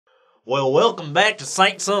Well, welcome back to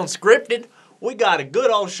Saints Unscripted. We got a good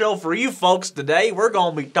old show for you folks today. We're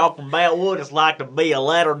going to be talking about what it's like to be a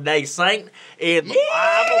Latter-day Saint in the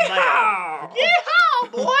Bible Belt.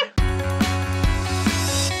 Yeehaw, boy!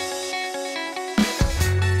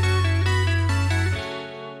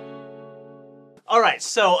 Alright,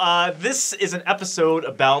 so this is an episode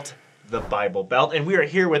about the Bible Belt, and we are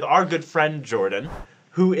here with our good friend Jordan,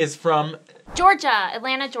 who is from Georgia,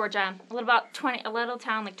 Atlanta, Georgia. A little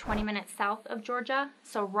town like 20 minutes south of Georgia,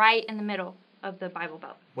 so right in the middle of the Bible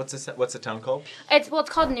Belt. What's the town called? It's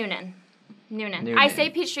called Noonan. I say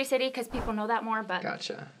Peachtree City because people know that more, but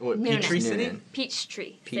Gotcha. What, Peachtree City?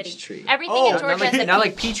 Peachtree Peachtree. Everything in Georgia is not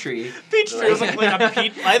like Peachtree. Peachtree is like a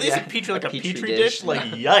peach. I think it's Peachtree like a Petri dish. Like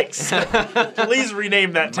yikes! Please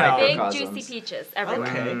rename that town. big juicy peaches everywhere.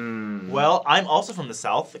 Okay. Well, I'm also from the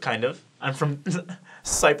South, kind of. I'm from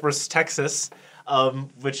Cypress, Texas,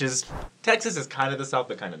 which is Texas is kind of the South,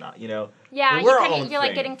 but kind of not. You know. Yeah, you're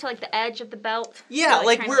like getting to like the edge of the belt. Yeah,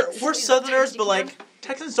 like we're Southerners, but like. like.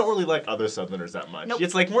 Texans don't really like other Southerners that much. Nope.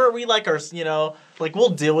 It's like we like our, like we'll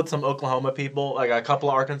deal with some Oklahoma people, like a couple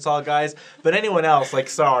of Arkansas guys, but anyone else, like,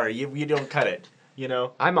 sorry, you don't cut it, you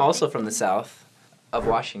know? I'm also from the south of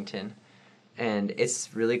Washington, and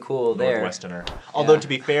it's really cool there. Northwesterner. Although, to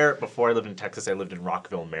be fair, before I lived in Texas, I lived in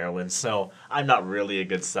Rockville, Maryland, so I'm not really a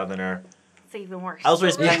good Southerner. It's even worse. I was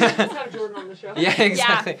raised Let's have Jordan on the show. Yeah,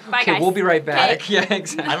 exactly. Yeah. Bye, okay, guys. we'll be right back. Okay. Yeah,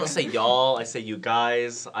 exactly. I don't say y'all, I say you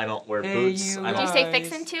guys. I don't wear boots. you I Do don't. you say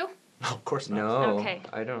fixin' too? No, of course not. No, Okay.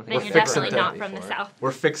 I don't think Then We're you're fixing definitely to not that from the before. South.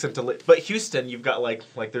 We're fixing to live. But Houston, you've got like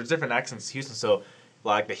there's different accents in Houston, so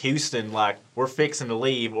like the Houston, like, we're fixing to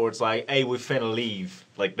leave, or it's like, hey, we finna leave,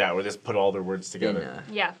 like that, where they just put all their words together.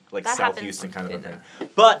 Yeah, Like that South happens. Houston kind of a Yeah. thing.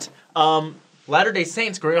 But Latter-day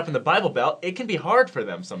Saints growing up in the Bible Belt, it can be hard for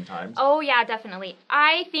them sometimes. Oh, yeah, definitely.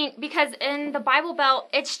 I think because in the Bible Belt,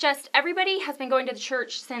 it's just everybody has been going to the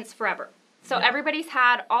church since forever. So everybody's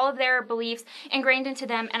had all of their beliefs ingrained into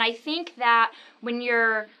them. And I think that when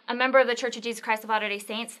you're a member of the Church of Jesus Christ of Latter-day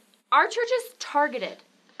Saints, our church is targeted.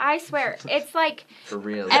 I swear. It's like For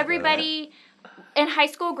real. everybody in high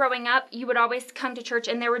school growing up, you would always come to church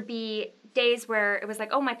and there would be days where it was like,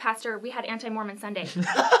 oh, my pastor, we had anti-Mormon Sunday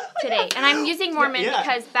today. And I'm using Mormon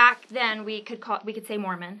because back then we could say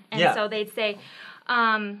Mormon. And so they'd say,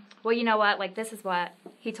 well, you know what? Like, this is what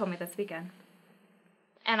he told me this weekend.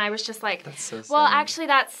 And I was just like, That's so well, sad. actually,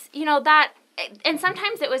 that's, that, and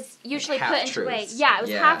sometimes it was usually put into a way. Half-truths. Yeah, it was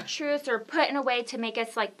Yeah. half-truths or put in a way to make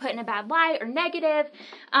us, like, put in a bad light or negative.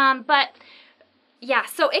 But, yeah,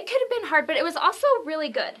 so it could have been hard, but it was also really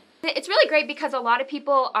good. It's really great because a lot of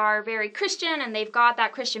people are very Christian and they've got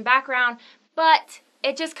that Christian background, but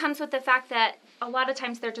it just comes with the fact that a lot of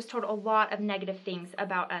times they're just told a lot of negative things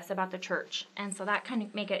about us, about the church. And so that kind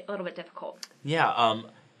of make it a little bit difficult. Yeah,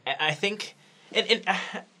 I think...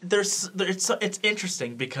 it's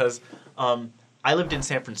interesting because I lived in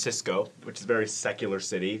San Francisco, which is a very secular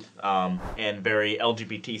city and very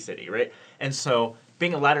LGBT city, right? And so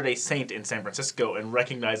being a Latter-day Saint in San Francisco and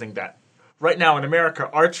recognizing that right now in America,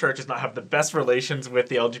 our church does not have the best relations with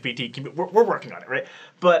the LGBT community. We're working on it, right?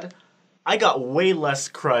 But I got way less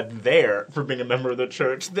crud there for being a member of the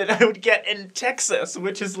church than I would get in Texas,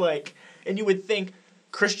 which is like, and you would think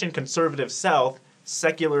Christian conservative South,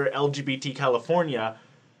 secular LGBT California,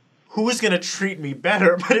 who was going to treat me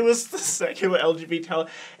better? But it was the secular LGBT,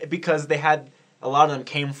 because they had, a lot of them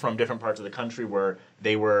came from different parts of the country where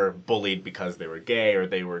they were bullied because they were gay or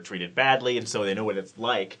they were treated badly, and so they know what it's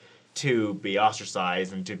like to be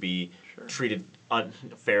ostracized and to be treated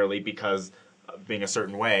unfairly because of being a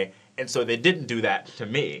certain way. And so they didn't do that to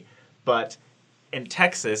me. But in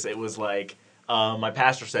Texas, it was like, my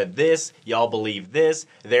pastor said this, y'all believe this,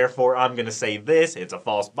 therefore I'm going to say this, it's a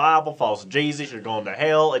false Bible, false Jesus, you're going to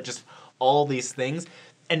hell, it just, all these things.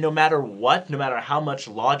 And no matter what, no matter how much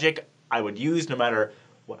logic I would use, no matter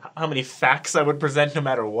how many facts I would present, no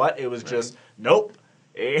matter what, it was just, nope,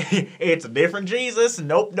 it's a different Jesus,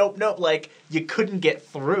 nope, like, you couldn't get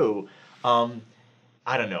through.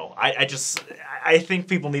 I don't know. I think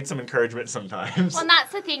people need some encouragement sometimes. Well, and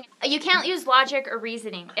that's the thing. You can't use logic or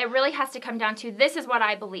reasoning. It really has to come down to, this is what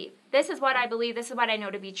I believe. This is what I believe. This is what I know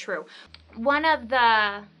to be true. One of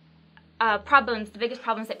the the biggest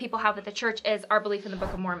problems that people have with the church is our belief in the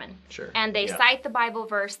Book of Mormon. Sure. And they cite the Bible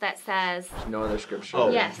verse that says... No other scripture.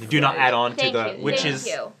 Oh, yes. Do not add on to Thank the... you. Which Thank is...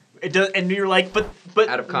 you. It does, and you're like, but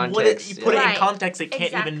out of what context, you put it in Right. context, it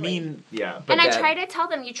can't Exactly. even mean, But And I that- try to tell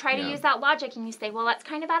them, you try to Yeah. use that logic and you say, well, that's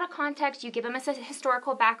kind of out of context. You give them a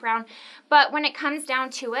historical background. But when it comes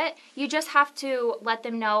down to it, you just have to let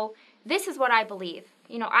them know, this is what I believe.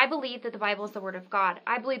 I believe that the Bible is the Word of God.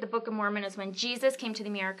 I believe the Book of Mormon is when Jesus came to the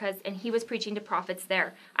Americas and he was preaching to prophets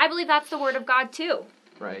there. I believe that's the Word of God too.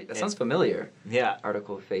 Right. That sounds familiar. Yeah.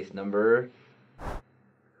 Article of Faith number.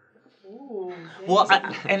 Ooh, Well,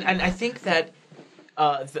 I think that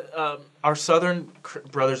our Southern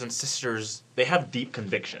brothers and sisters, they have deep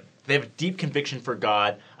conviction. They have deep conviction for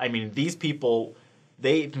God. I mean, these people,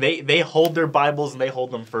 they hold their Bibles and they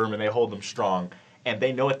hold them firm and they hold them strong, and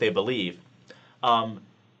they know what they believe. And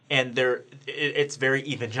it's very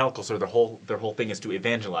evangelical, so their whole thing is to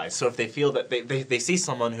evangelize. So if they feel that they see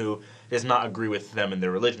someone who does not agree with them in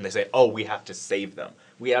their religion, they say, oh, we have to save them.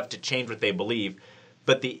 We have to change what they believe.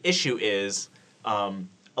 But the issue is,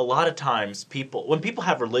 a lot of times when people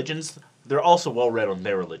have religions, they're also well-read on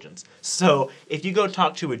their religions. So if you go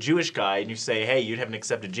talk to a Jewish guy and you say, hey, you haven't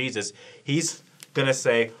accepted Jesus, he's going to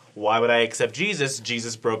say, why would I accept Jesus?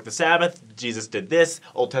 Jesus broke the Sabbath. Jesus did this.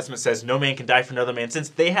 Old Testament says no man can die for another man's sins.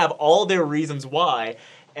 They have all their reasons why,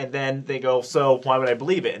 and then they go, so why would I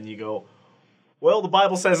believe it? And you go, well, the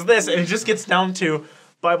Bible says this, and it just gets down to,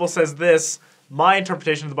 Bible says this, my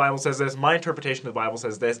interpretation of the Bible says this, my interpretation of the Bible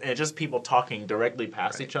says this, and it's just people talking directly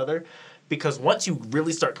past each other. Because once you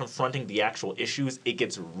really start confronting the actual issues, it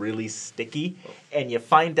gets really sticky, and you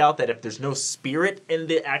find out that if there's no spirit in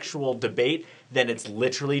the actual debate, then it's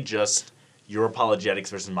literally just your apologetics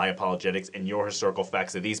versus my apologetics, and your historical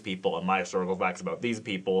facts of these people and my historical facts about these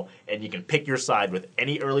people, and you can pick your side with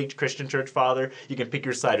any early Christian church father, you can pick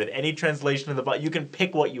your side with any translation of the Bible, you can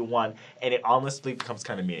pick what you want, and it honestly becomes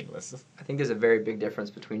kind of meaningless. I think there's a very big difference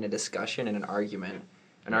between a discussion and an argument.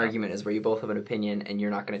 An argument is where you both have an opinion and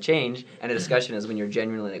you're not going to change, and a discussion is when you're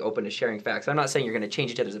genuinely open to sharing facts. I'm not saying you're going to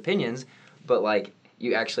change each other's opinions, but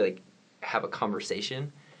you actually have a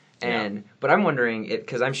conversation. But I'm wondering,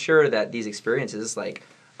 because I'm sure that these experiences,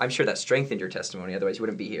 I'm sure that strengthened your testimony. Otherwise, you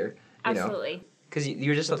wouldn't be here. Absolutely. Because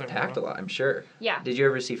you're just attacked a lot, I'm sure. Yeah. Did you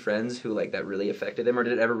ever see friends who that really affected them, or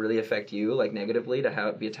did it ever really affect you negatively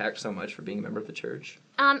to be attacked so much for being a member of the church?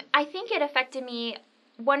 I think it affected me.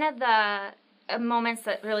 One of the moments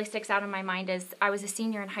that really sticks out in my mind is I was a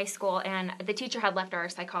senior in high school, and the teacher had left our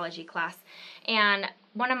psychology class, and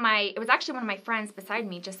it was actually one of my friends beside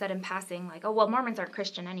me just said in passing, oh, well, Mormons aren't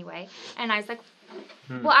Christian anyway. And I was like,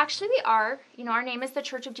 well, actually we are. Our name is the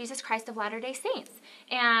Church of Jesus Christ of Latter-day Saints.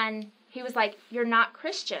 And he was like, you're not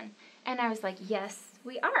Christian. And I was like, yes,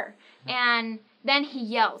 we are. And then he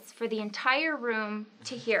yells for the entire room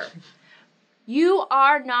to hear, you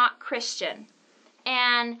are not Christian.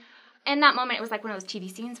 And in that moment, it was like one of those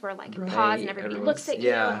TV scenes where it pause and everybody looks at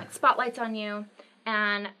you and spotlights on you.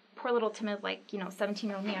 And poor little timid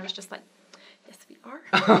 17-year-old me, I was just like, yes, we are.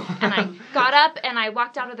 And I got up and I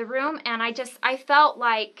walked out of the room, and I just felt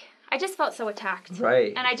so attacked.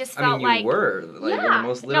 Right. And I just felt you were in the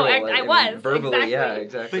most literal. No, I was verbally. exactly. Yeah,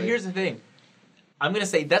 exactly. But here's the thing, I'm gonna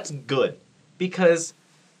say that's good, because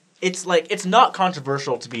it's not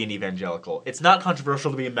controversial to be an evangelical. It's not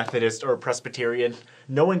controversial to be a Methodist or a Presbyterian.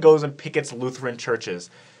 No one goes and pickets Lutheran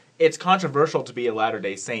churches. It's controversial to be a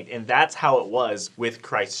Latter-day Saint, and that's how it was with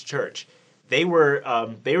Christ's church. They were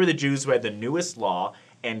the Jews who had the newest law,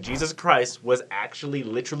 and Jesus Christ was actually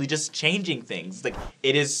literally just changing things.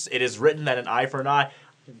 It is written that an eye for an eye.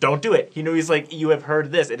 Don't do it. He's like, you have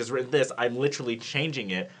heard this. It is written this. I'm literally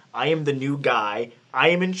changing it. I am the new guy. I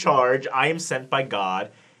am in charge. I am sent by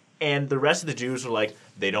God. And the rest of the Jews are like,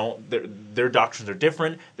 their doctrines are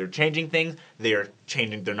different. They're changing things. They're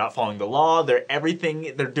not following the law.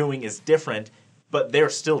 Everything they're doing is different, but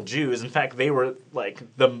they're still Jews. In fact, they were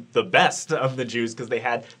the best of the Jews because they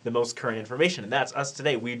had the most current information. And that's us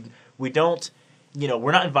today. We don't,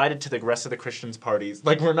 we're not invited to the rest of the Christians' parties.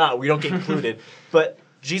 We don't get included. But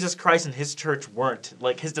Jesus Christ and his church weren't.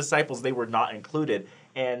 His disciples, they were not included.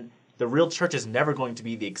 And the real church is never going to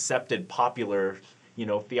be the accepted, popular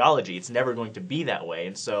theology. It's never going to be that way.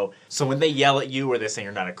 And so when they yell at you, or they say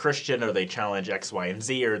you're not a Christian, or they challenge X, Y, and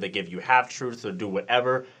Z, or they give you half-truths, or do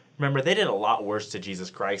whatever, remember, they did a lot worse to Jesus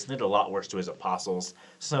Christ, and did a lot worse to his apostles.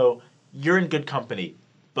 So you're in good company.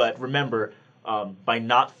 But remember, by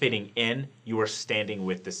not fitting in, you are standing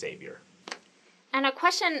with the Savior. And a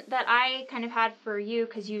question that I kind of had for you,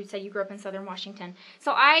 because you said you grew up in Southern Washington.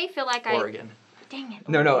 So I feel like Oregon. Dang it.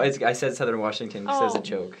 No, I said Southern Washington just as a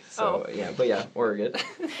joke. So, Oregon.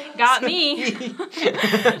 Got me.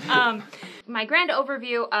 My grand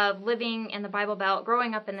overview of living in the Bible Belt,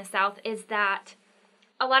 growing up in the South, is that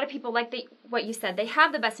a lot of people, what you said, they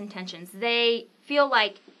have the best intentions. They feel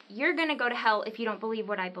like you're going to go to hell if you don't believe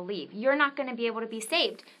what I believe. You're not going to be able to be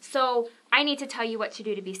saved. So I need to tell you what to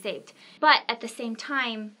do to be saved. But at the same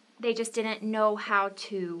time, they just didn't know how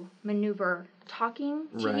to maneuver talking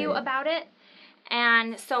to you about it.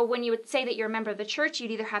 And so when you would say that you're a member of the church,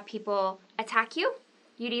 you'd either have people attack you,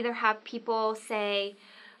 you'd either have people say,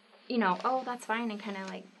 you know, oh, that's fine, and kind of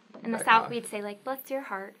like, in the South, we'd say, like, bless your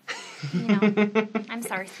heart. You know, I'm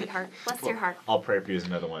sorry, sweetheart. Bless your heart. I'll pray for you is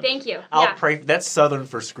another one. Thank you. I'll pray. That's Southern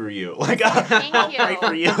for screw you. Like, Thank I'll you. pray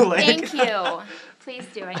for you. Like. Thank you. Please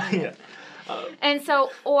do. I need it. And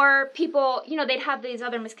so, or people, you know, they'd have these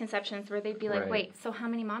other misconceptions where they'd be like, wait, so how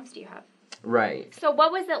many moms do you have? Right. So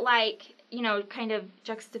what was it like, you know, kind of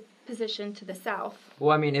juxtaposition to the South?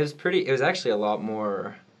 Well, I mean, it was actually a lot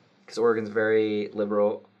more, because Oregon's very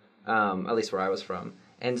liberal, at least where I was from.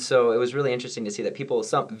 And so it was really interesting to see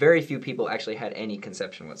that very few people actually had any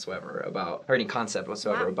conception whatsoever about, or any concept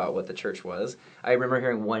whatsoever about what the church was. I remember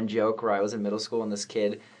hearing one joke where I was in middle school and this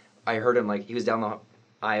kid, I heard him, like, he was down the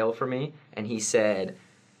aisle from me, and he said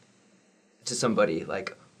to somebody,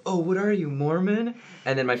 like, oh, what are you, Mormon?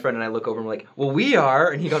 And then my friend and I look over and we're like, well, we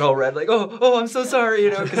are. And he got all red, like, oh, I'm so sorry,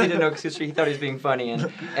 you know, because he didn't know, because he thought he was being funny.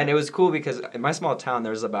 And it was cool because in my small town,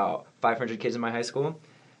 there was about 500 kids in my high school.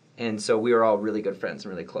 And so we were all really good friends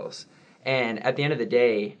and really close. And at the end of the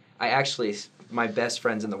day, my best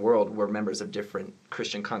friends in the world were members of different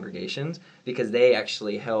Christian congregations because they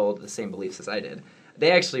actually held the same beliefs as I did.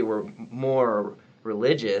 They actually were more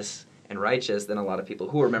religious and righteous than a lot of people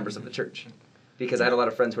who were members of the church. Because I had a lot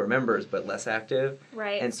of friends who were members but less active.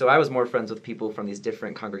 Right. And so I was more friends with people from these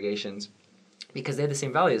different congregations because they had the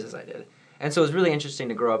same values as I did. And so it was really interesting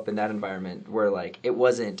to grow up in that environment where, like, it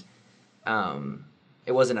wasn't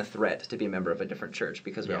a threat to be a member of a different church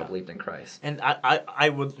because we all believed in Christ. And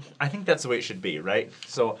I think that's the way it should be, right?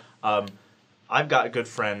 So I've got good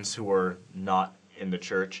friends who are not in the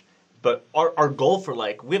church, but our goal for,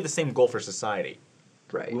 like, we have the same goal for society.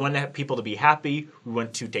 Right. We want to have people to be happy. We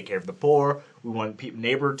want to take care of the poor. We want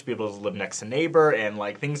neighbor to be able to live next to neighbor and,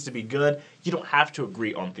 like, things to be good. You don't have to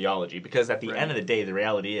agree on theology because at the end of the day, the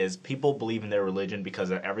reality is people believe in their religion because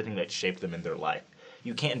of everything that shaped them in their life.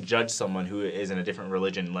 You can't judge someone who is in a different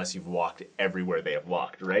religion unless you've walked everywhere they have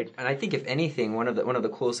walked, right? And I think if anything, one of the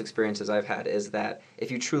coolest experiences I've had is that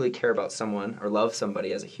if you truly care about someone or love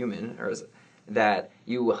somebody as a human, that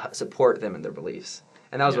you support them in their beliefs.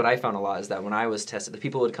 And that was what I found a lot, is that when I was tested, the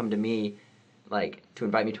people would come to me, like, to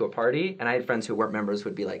invite me to a party, and I had friends who weren't members who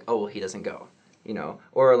would be like, oh, well, he doesn't go, you know?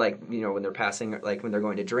 Or, like, you know, when they're passing, like, when they're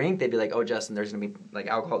going to drink, they'd be like, oh, Justin, there's going to be, like,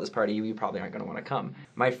 alcohol at this party, you probably aren't going to want to come.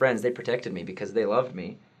 My friends, they protected me because they loved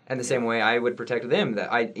me. And the same way I would protect them,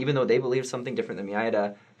 even though they believed something different than me. I had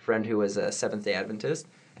a friend who was a Seventh-day Adventist,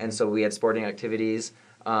 and so we had sporting activities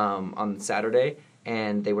on Saturday,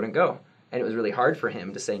 and they wouldn't go. And it was really hard for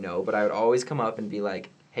him to say no, but I would always come up and be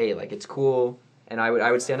like, hey, like, it's cool, and I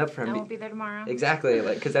would stand up for him. I won't be there tomorrow. Exactly,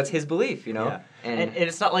 like, because that's his belief, you know? Yeah. And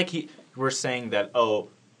it's not like we're saying that, oh,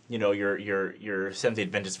 you know, your Seventh-day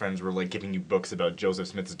Adventist friends were, like, giving you books about Joseph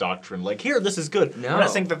Smith's doctrine, like, here, this is good. No. We're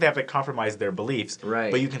not saying that they have to compromise their beliefs,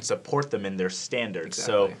 right, but you can support them in their standards.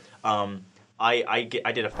 Exactly. So I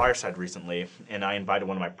did a fireside recently, and I invited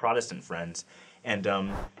one of my Protestant friends, and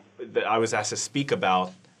I was asked to speak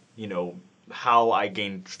about, you know, how I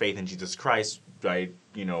gained faith in Jesus Christ by,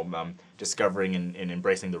 you know, discovering and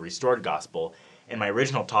embracing the restored gospel. And my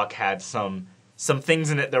original talk had some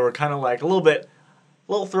things in it that were kind of like a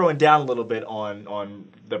little throwing down a little bit on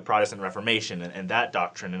the Protestant Reformation and that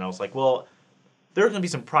doctrine. And I was like, well, there are going to be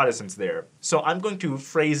some Protestants there. So I'm going to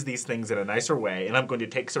phrase these things in a nicer way, and I'm going to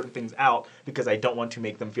take certain things out because I don't want to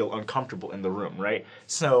make them feel uncomfortable in the room, right?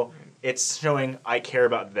 So it's showing I care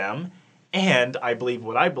about them, and I believe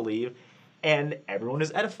what I believe, and everyone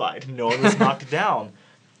is edified. No one was knocked down.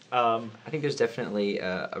 I think there's definitely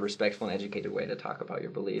a respectful and educated way to talk about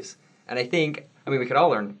your beliefs. And I mean, we could all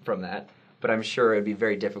learn from that, but I'm sure it'd be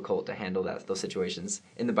very difficult to handle those situations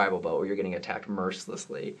in the Bible Belt where you're getting attacked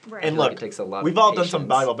mercilessly. Right. And look, it takes a lot we've of all patience. done some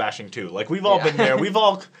Bible bashing too. Like, we've all been there.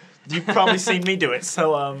 You've probably seen me do it.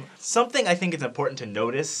 So something I think is important to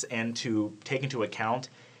notice and to take into account,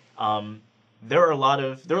 there are a lot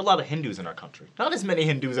of Hindus in our country. Not as many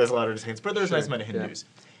Hindus as Latter-day Saints, but there's nice many Hindus.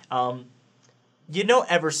 Yeah.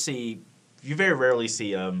 You very rarely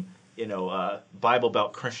see, Bible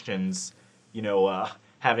Belt Christians,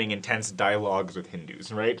 having intense dialogues with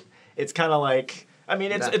Hindus, right? It's kind of like, I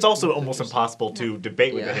mean, it's also almost impossible to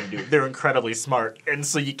debate with a Hindu. They're incredibly smart, and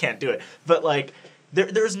so you can't do it. But, like,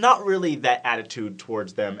 there's not really that attitude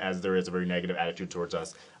towards them as there is a very negative attitude towards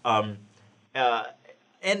us. And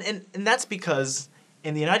that's because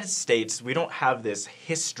in the United States, we don't have this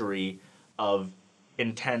history of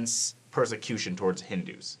intense persecution towards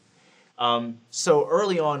Hindus. So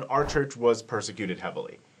early on, our church was persecuted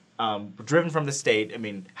heavily. Driven from the state, I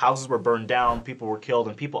mean, houses were burned down, people were killed,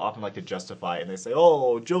 and people often like to justify it. And they say,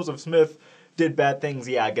 oh, Joseph Smith did bad things,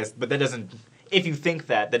 yeah, I guess, but that doesn't, if you think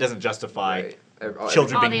that doesn't justify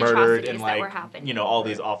children all being the murdered and, atrocities that were like, happening. you know, all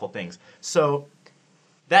these awful things. So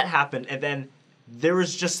that happened, and then there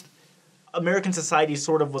was just, American society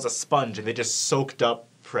sort of was a sponge, and they just soaked up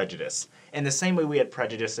prejudice. In the same way we had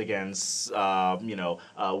prejudice against,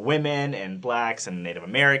 women and blacks and Native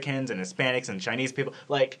Americans and Hispanics and Chinese people,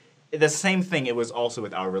 like, the same thing it was also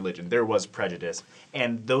with our religion. There was prejudice,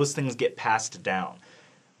 and those things get passed down.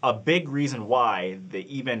 A big reason why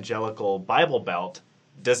the evangelical Bible Belt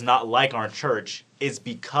does not like our church is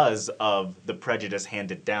because of the prejudice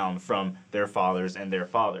handed down from their fathers and their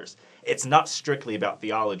fathers. It's not strictly about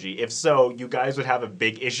theology. If so, you guys would have a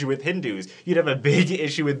big issue with Hindus. You'd have a big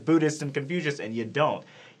issue with Buddhists and Confucius, and you don't.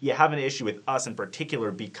 You have an issue with us in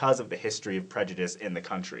particular because of the history of prejudice in the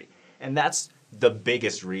country. And that's the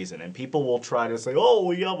biggest reason. And people will try to say, oh,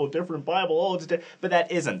 we have a different Bible, but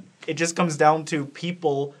that isn't. It just comes down to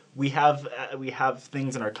people. We have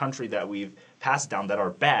things in our country that we've passed down that are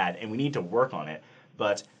bad, and we need to work on it.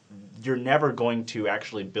 But you're never going to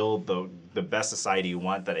actually build the best society you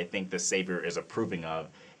want that I think the Savior is approving of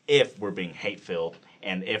if we're being hate-filled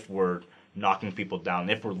and if we're knocking people down,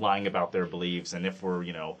 if we're lying about their beliefs, and if we're,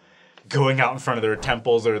 going out in front of their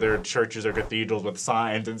temples or their churches or cathedrals with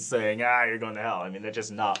signs and saying, you're going to hell. I mean, that's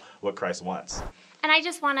just not what Christ wants. And I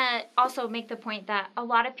just want to also make the point that a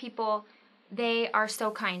lot of people, they are so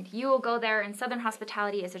kind. You will go there, and Southern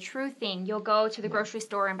hospitality is a true thing. You'll go to the grocery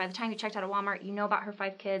store, and by the time you checked out of Walmart, you know about her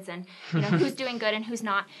 5 kids and who's doing good and who's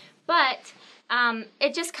not. But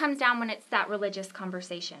it just comes down when it's that religious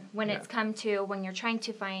conversation, when you're trying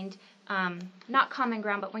to find not common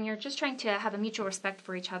ground, but when you're just trying to have a mutual respect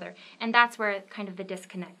for each other. And that's where kind of the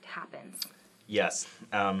disconnect happens. Yes,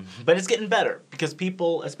 but it's getting better because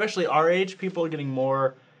people, especially our age, people are getting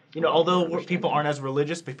more, although people aren't as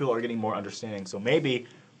religious, people are getting more understanding. So maybe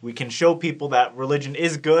we can show people that religion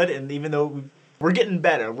is good, and even though we're getting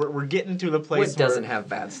better, we're getting to the place What doesn't have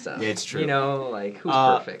bad stuff? It's true. Who's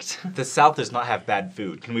perfect? The South does not have bad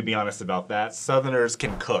food. Can we be honest about that? Southerners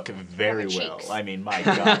can cook very well. Cheeks. I mean, my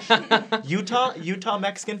gosh. Utah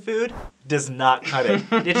Mexican food does not cut it.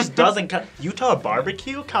 It just doesn't cut. Utah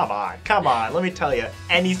barbecue? Come on. Let me tell you.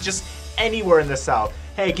 And he's just anywhere in the South.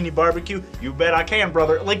 Hey, can you barbecue? You bet I can,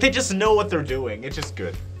 brother. Like, they just know what they're doing. It's just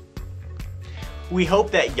good. We hope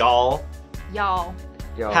that y'all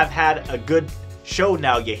have had a good show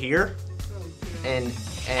now, you hear? And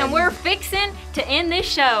we're fixing to end this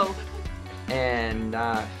show. And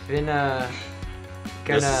The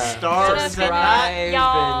gonna stars at night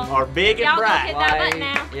y'all are big and y'all go bright. hit that button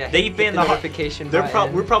now. Yeah, They've been the notification We're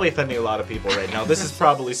button. probably offending a lot of people right now. This is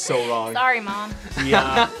probably so wrong. Sorry, Mom.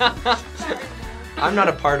 Yeah. I'm not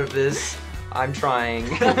a part of this. I'm trying.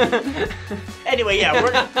 Anyway, yeah,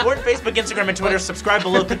 we're on Facebook, Instagram, and Twitter. Subscribe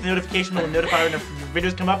below, click the notification bell to notify when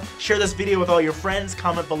videos come up. Share this video with all your friends.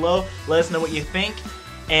 Comment below. Let us know what you think.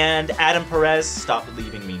 And Adam Perez, stop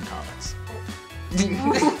leaving mean comments.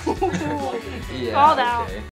 Yeah, Called out. okay.